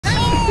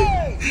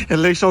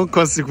Election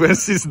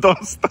consequences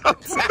don't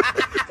start.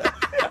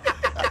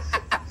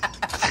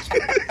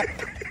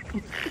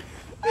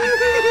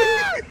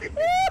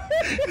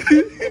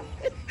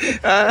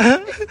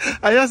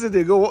 I just said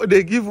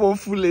they give one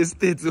full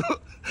estate to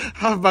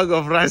half bag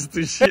of rice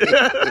to share.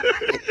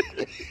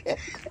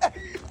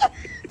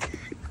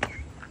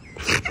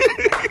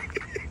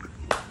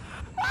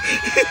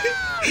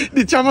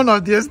 The chairman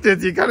of the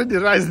estate, he carried the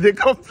rice, they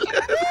complain.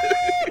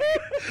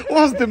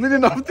 What's the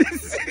meaning of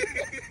this?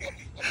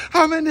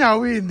 How many are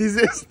we in this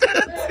estate?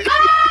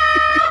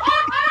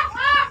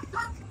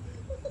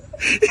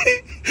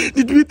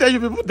 Did we tell you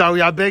people that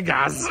we are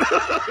beggars?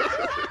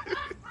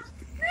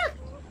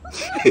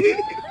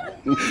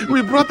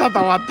 We brought out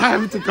our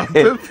time to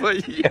campaign for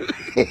you.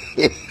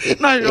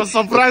 Now you're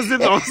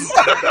surprising us.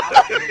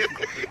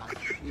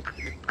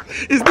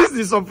 Is this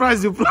the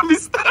surprise you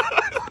promised?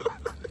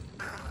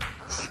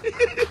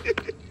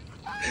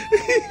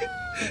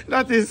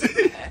 That is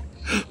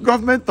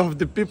government of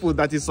the people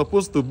that is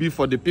supposed to be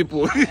for the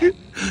people.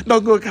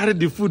 Don't go carry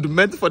the food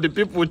meant for the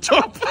people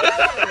chop.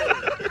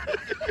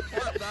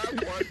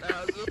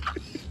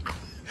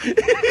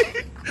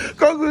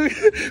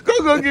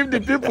 Go give the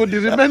people the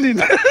remaining.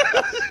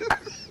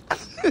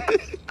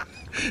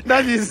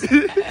 That is,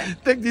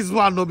 take this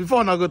one no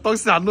before I go talk,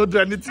 say I no do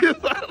anything.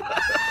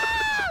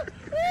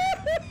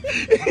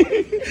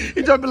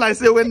 It just be like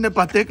say when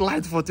NEPA take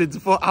light for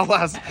 24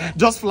 hours,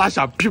 just flash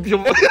and pew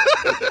pew.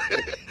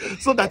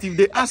 So that if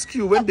they ask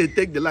you when they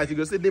take the light, you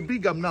go say they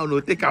bring them now, no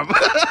take them.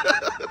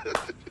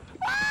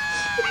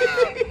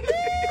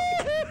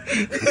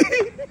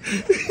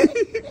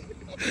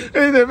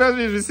 And the first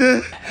thing we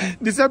say,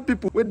 the same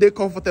people when they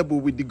comfortable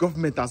with the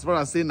government as far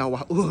as saying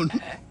our own,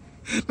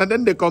 and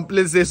then they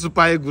complain say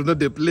Super Eagles no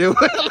they play well.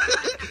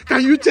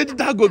 Can you change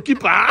that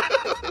goalkeeper?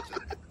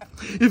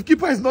 If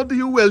keeper is not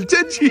doing well,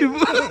 change him.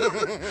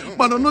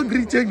 But I'm not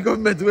agree change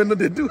government when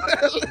they do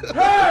well.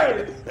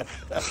 Hey!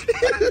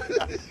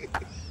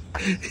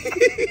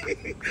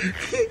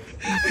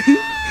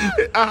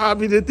 I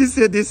mean, they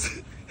say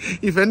this.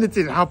 If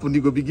anything happen,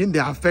 you go begin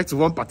to affect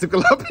one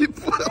particular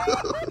people.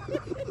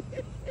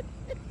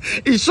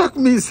 It shocked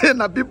me saying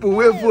that people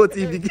will vote,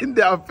 he begin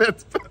to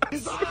affect.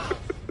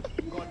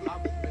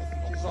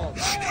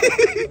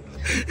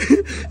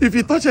 If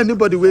you touch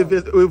anybody who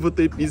vote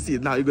APC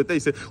now, you go tell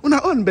you say,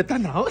 "Una own better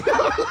now."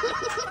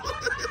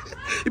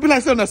 You be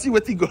like, "Say, see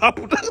what go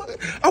happen."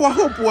 Our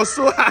hope was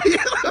so high.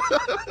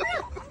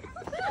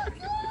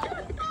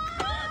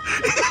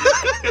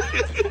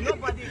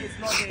 Nobody is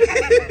not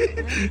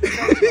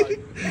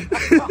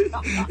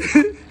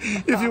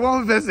If you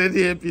want to verse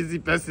any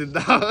APC person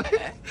now,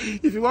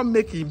 if you want to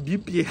make him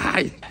BP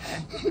high,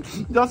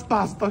 just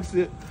pass talk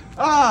say,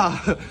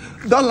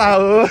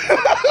 dollar.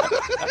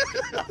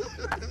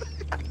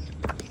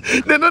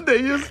 They know they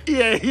use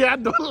here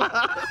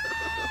dollar.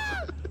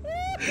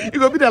 You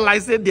go be the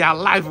like say their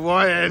life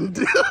won't end.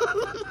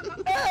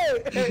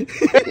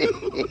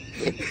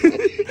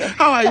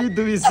 How are you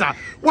doing, sir?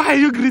 Why are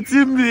you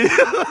greeting me?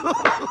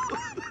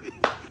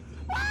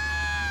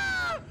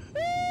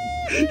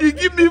 You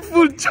give me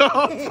full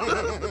chop.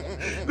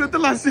 Go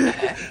tell us,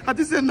 I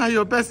just say now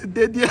your person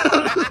dead here.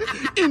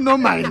 You know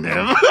my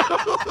name.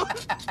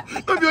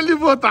 Don't you only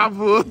vote I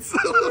vote.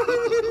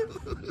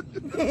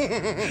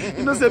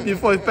 You know, say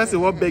before if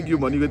person won't beg you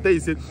money, you tell you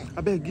say,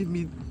 I beg give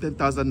me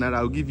 10,000 naira,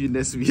 I'll give you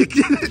next week.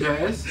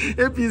 Yes.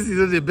 APC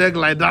don't they beg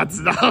like that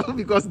now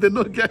because they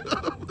don't get.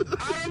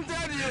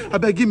 I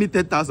beg give me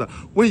 10,000.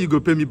 When you go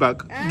pay me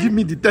back, give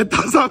me the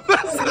 10,000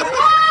 first.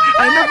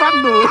 I never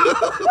know.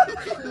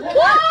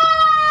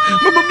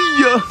 Mamma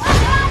mia!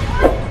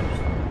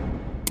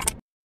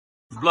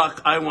 Black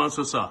Iwan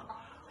Sosa.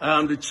 I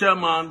am the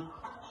chairman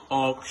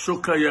of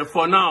Shokaye.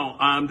 For now,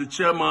 I am the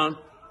chairman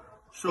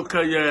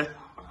Shokaye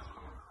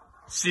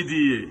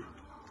CDA.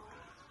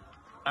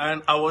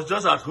 And I was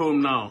just at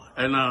home now,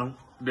 and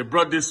they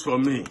brought this for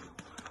me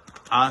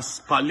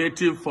as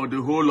palliative for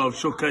the whole of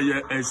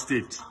Shokaye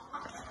estate.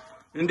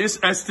 In this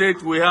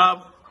estate, we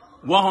have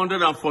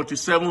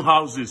 147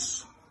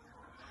 houses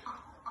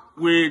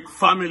with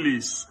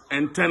families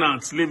and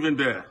tenants living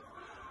there.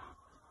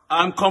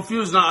 I'm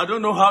confused now. I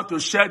don't know how to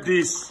share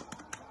this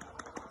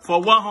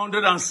for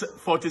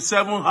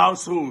 147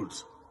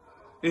 households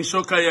in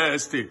Shokaye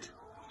estate.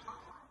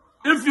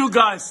 If you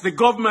guys, the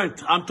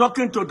government, I'm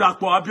talking to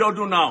Dakpo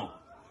Abiodun now.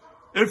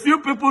 If you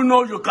people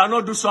know you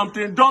cannot do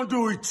something, don't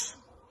do it.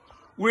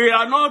 We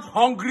are not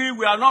hungry,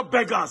 we are not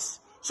beggars.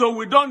 So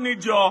we don't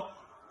need your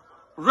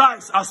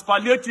rice as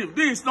palliative.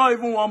 This is not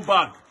even one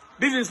bag.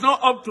 This is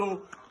not up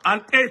to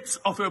an eighth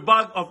of a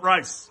bag of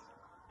rice.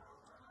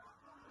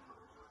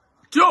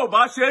 Tí ó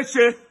bá ṣe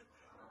ṣe,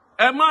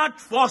 ẹ má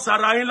force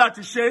ara yín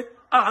láti ṣe,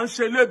 à ń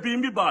ṣe lébi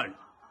mi báyìí.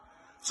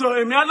 So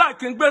èmi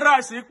aláìkí ń gbé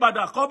rice yìí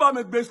padà, kó bá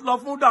mi gbé lọ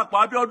fún Dàpọ̀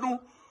Abíọ́dún,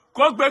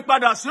 kó gbé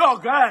padà sí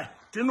ọ̀gá ẹ̀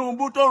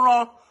Tinubu tó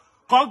rán,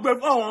 kó gbé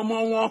fún àwọn ọmọ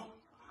wọn.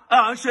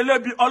 À ń ṣe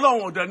lébi,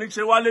 Ọlọ́run ò dẹ̀ ní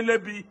ṣe wálé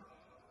lébi.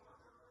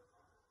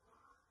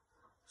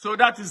 So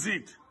that is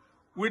it.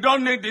 We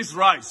don't need this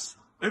rice.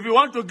 If you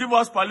want to give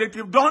us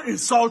palliative, don't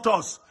insult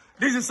us.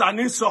 This is an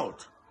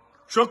insult.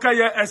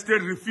 Shokaye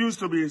Estate refused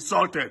to be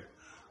insulted.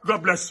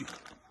 God bless you.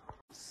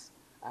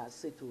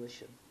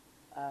 Situation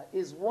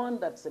is one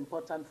that's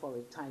important for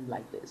a time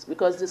like this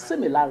because the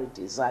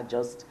similarities are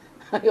just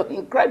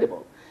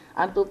incredible.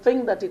 And to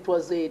think that it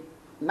was a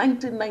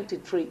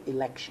 1993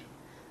 election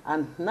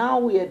and now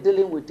we are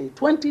dealing with a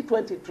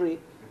 2023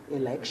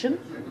 election,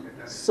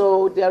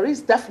 so there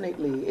is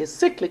definitely a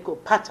cyclical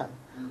pattern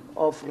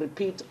of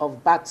repeat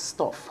of bad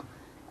stuff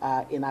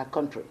in our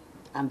country,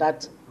 and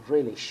that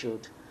really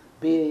should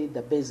be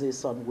the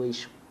basis on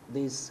which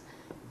this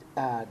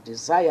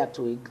desire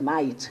to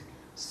ignite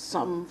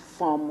some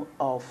form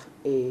of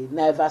a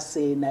never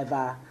say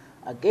never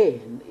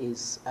again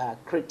is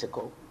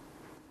critical.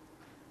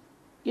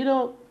 You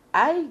know,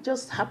 I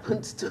just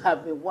happened to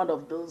have been one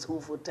of those who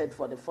voted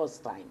for the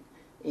first time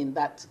in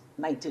that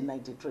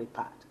 1993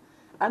 part.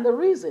 And the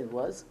reason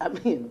was, I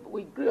mean,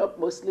 we grew up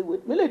mostly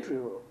with military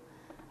rule.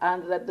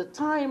 And at the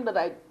time that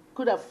I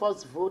could have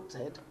first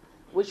voted,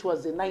 which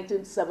was the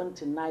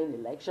 1979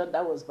 election,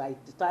 that was by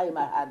the time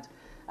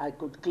I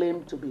could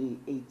claim to be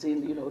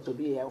 18, you know, to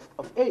be of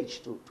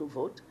age to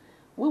vote.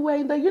 We were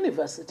in the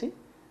university.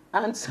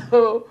 And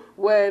so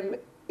when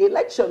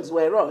elections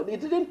were on,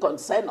 it didn't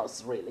concern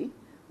us really.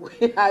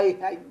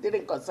 I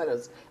didn't concern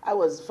us. I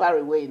was far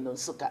away in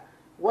Nsukka.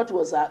 What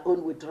was our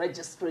own with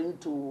registering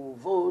to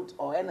vote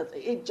or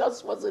anything? It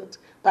just wasn't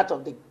part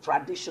of the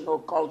traditional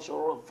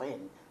cultural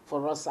thing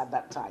for us at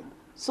that time.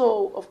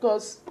 So, of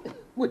course,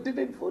 we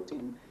didn't vote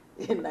in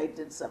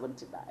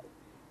 1979.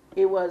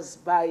 It was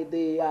by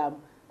the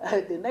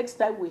next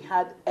time we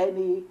had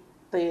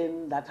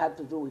anything that had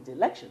to do with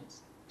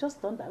elections,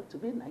 just turned out to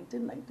be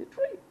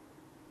 1993.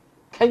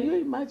 Can you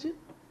imagine?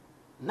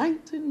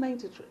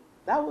 1993.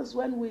 That was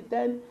when we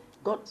then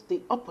got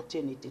the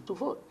opportunity to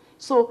vote.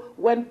 So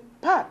when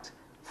Pat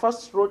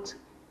first wrote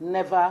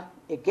Never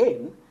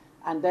Again,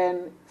 and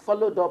then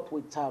followed up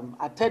with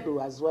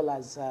Atedo as well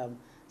as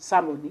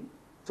Samoni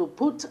to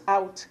put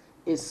out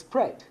a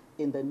spread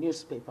in the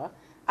newspaper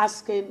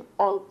asking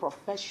all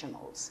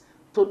professionals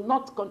to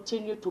not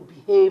continue to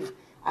behave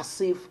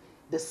as if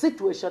the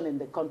situation in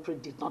the country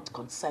did not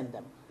concern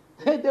them.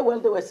 They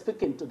were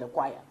speaking to the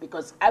choir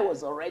because I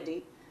was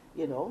already,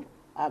 you know,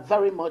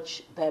 very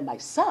much there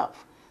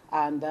myself.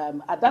 And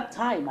at that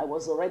time, I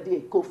was already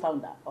a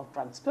co-founder of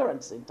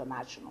Transparency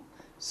International.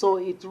 So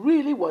it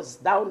really was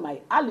down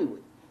my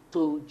alleyway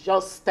to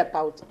just step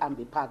out and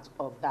be part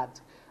of that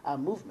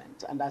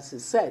movement. And as he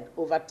said,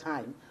 over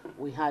time,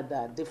 we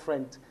had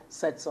different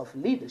sets of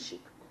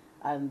leadership.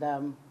 And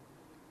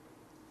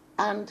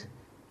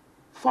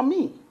for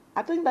me,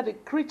 I think that a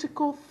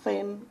critical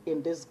thing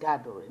in this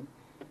gathering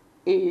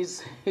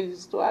is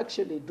to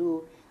actually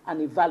do an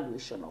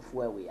evaluation of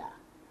where we are.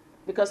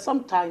 Because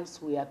sometimes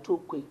we are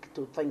too quick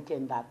to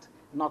thinking that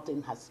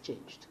nothing has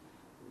changed,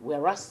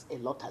 whereas a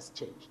lot has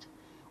changed.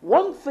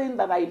 One thing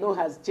that I know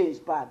has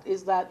changed, Pat,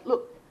 is that,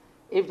 look,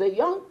 if the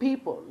young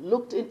people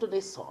looked into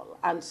this hall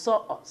and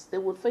saw us, they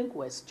would think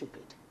we're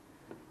stupid.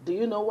 Do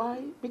you know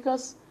why?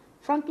 Because,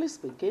 frankly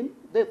speaking,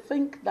 they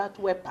think that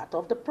we're part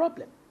of the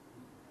problem.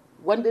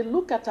 When they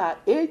look at our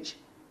age,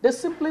 they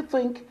simply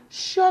think,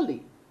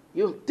 surely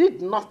you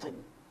did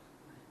nothing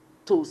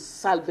to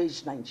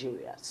salvage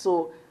Nigeria.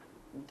 So,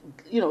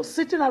 you know,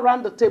 sitting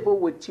around the table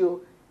with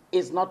you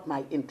is not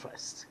my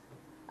interest.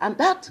 And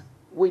that,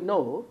 we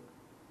know,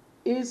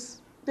 there's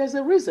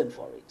a reason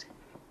for it.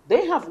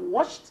 They have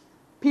watched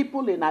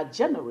people in our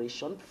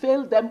generation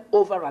fail them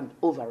over and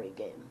over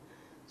again.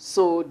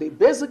 So they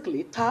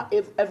basically tar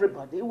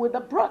everybody with a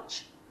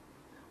brush.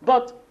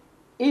 But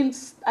in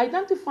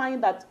identifying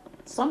that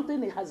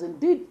something has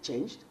indeed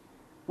changed,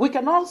 we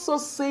can also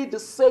say the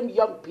same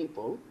young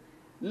people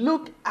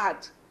look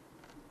at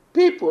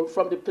people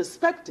from the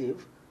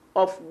perspective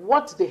of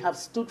what they have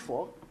stood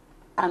for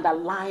and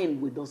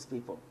align with those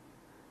people.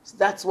 So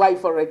that's why,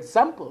 for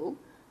example,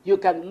 you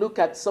can look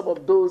at some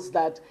of those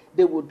that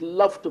they would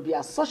love to be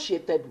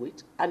associated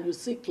with, and you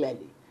see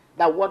clearly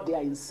that what they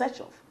are in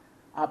search of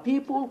are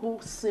people who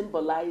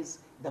symbolize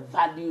the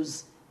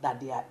values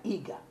that they are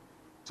eager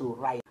to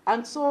write.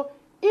 And so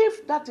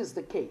if that is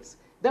the case,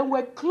 then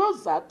we're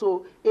closer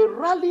to a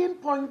rallying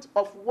point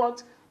of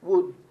what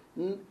would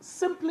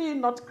simply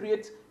not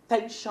create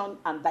tension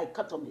and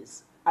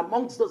dichotomies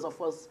amongst those of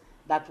us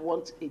that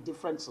want a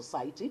different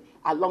society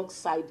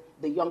alongside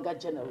the younger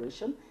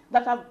generation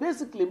that have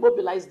basically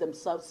mobilized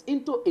themselves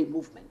into a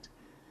movement.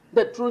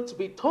 The truth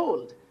be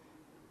told,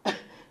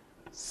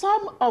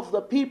 some of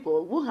the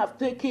people who have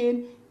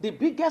taken the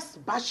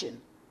biggest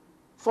bashing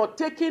for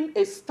taking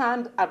a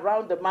stand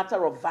around the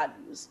matter of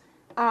values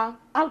are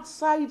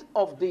outside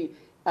of the,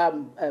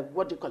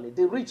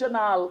 the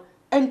regional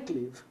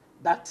enclave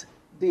that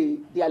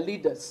their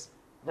leaders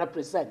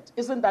represent.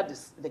 Isn't that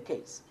the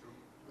case?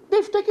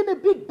 They've taken a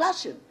big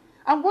bashing.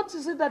 And what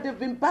is it that they've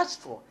been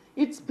bashed for?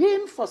 It's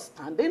been for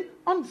standing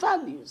on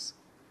values.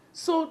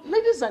 So,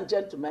 ladies and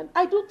gentlemen,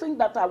 I do think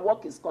that our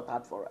work is cut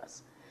out for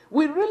us.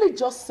 We really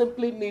just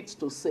simply need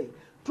to say,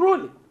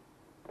 truly,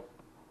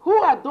 who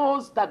are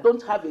those that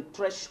don't have a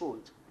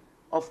threshold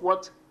of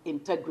what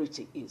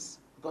integrity is,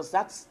 because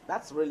that's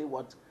really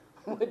what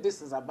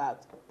this is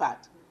about,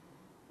 Pat.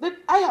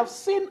 I have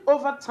seen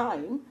over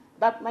time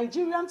that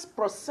Nigerians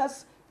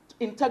process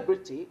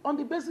integrity on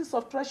the basis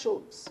of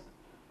thresholds.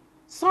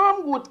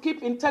 Some would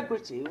keep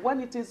integrity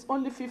when it is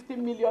only $50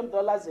 million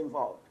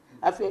involved,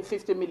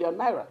 50 million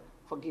naira,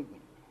 forgive me.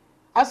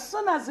 As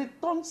soon as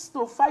it turns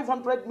to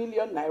 500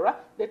 million naira,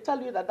 they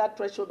tell you that that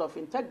threshold of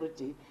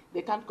integrity,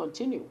 they can't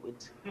continue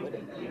with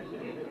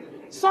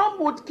it. Some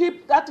would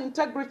keep that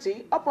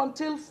integrity up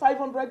until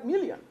 500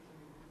 million.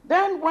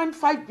 Then when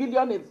 5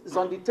 billion is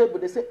on the table,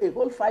 they say, a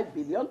whole 5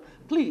 billion,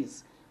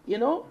 please, you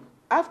know,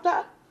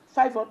 after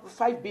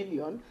 5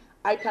 billion,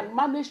 I can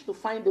manage to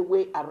find a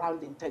way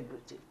around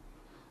integrity.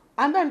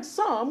 And then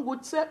some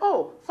would say,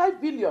 oh,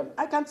 5 billion,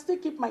 I can still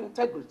keep my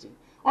integrity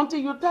until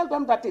you tell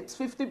them that it's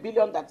 50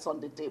 billion that's on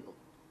the table.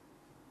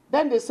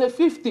 Then they say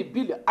 50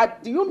 billion.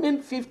 Do you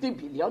mean 50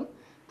 billion?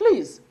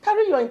 Please,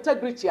 carry your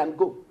integrity and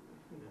go.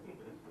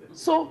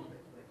 So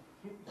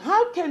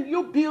how can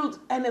you build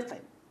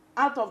anything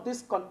out of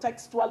this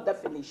contextual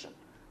definition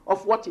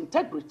of what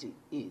integrity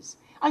is?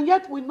 And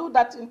yet we know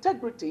that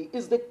integrity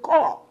is the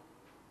core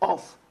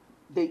of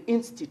the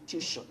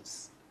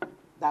institutions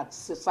that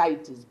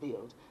societies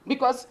build,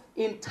 because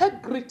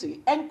integrity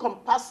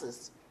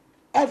encompasses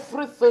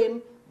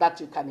everything that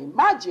you can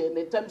imagine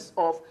in terms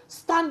of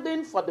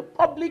standing for the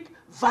public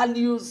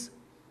values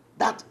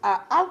that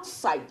are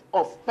outside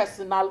of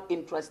personal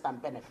interest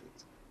and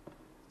benefit.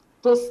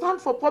 To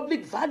stand for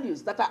public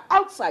values that are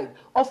outside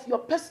of your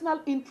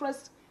personal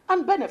interest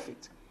and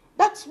benefit.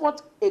 That's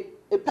what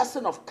a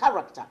person of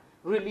character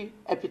really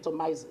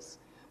epitomizes.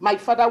 My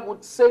father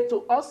would say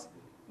to us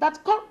that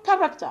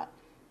character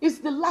is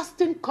the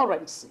lasting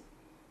currency.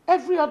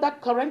 Every other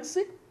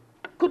currency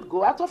could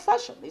go out of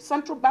fashion. A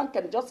central bank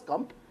can just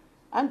come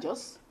and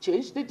just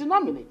change the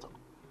denominator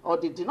or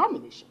the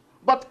denomination.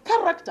 But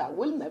character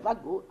will never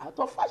go out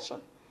of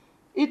fashion.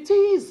 It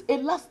is a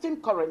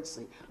lasting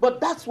currency,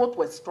 but that's what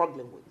we're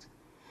struggling with.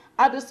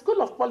 At the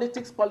School of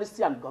Politics,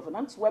 Policy and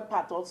Governance, where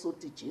Pat also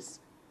teaches,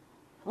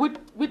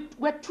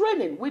 we're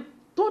training. We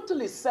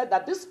totally said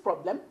that this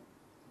problem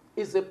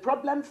is a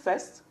problem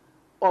first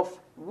of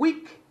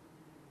weak,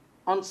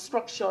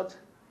 unstructured,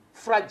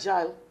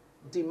 fragile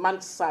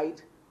demand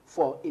side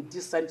for a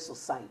decent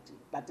society.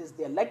 That is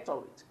the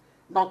electorate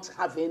not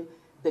having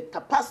the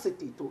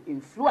capacity to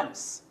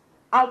influence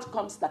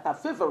outcomes that are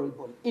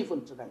favorable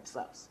even to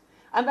themselves.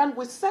 And then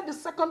we said the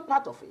second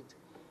part of it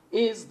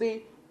is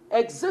the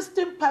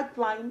existing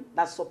pipeline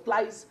that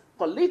supplies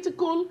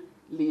political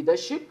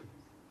leadership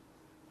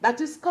that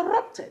is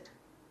corrupted,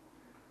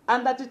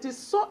 and that it is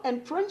so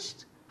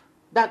entrenched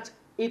that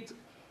it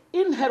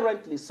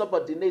inherently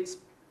subordinates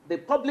the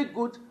public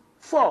good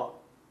for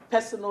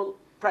personal,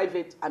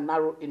 private, and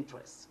narrow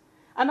interests.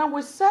 And then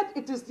we said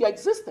it is the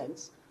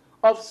existence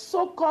of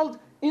so-called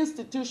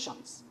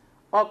institutions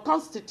or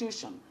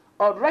constitution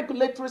or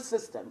regulatory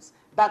systems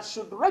that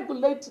should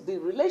regulate the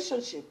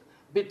relationship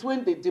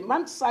between the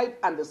demand side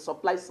and the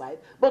supply side,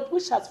 but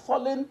which has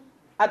fallen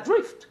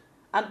adrift.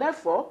 And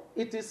therefore,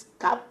 it is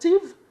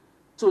captive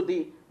to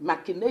the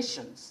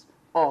machinations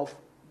of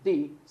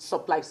the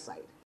supply side.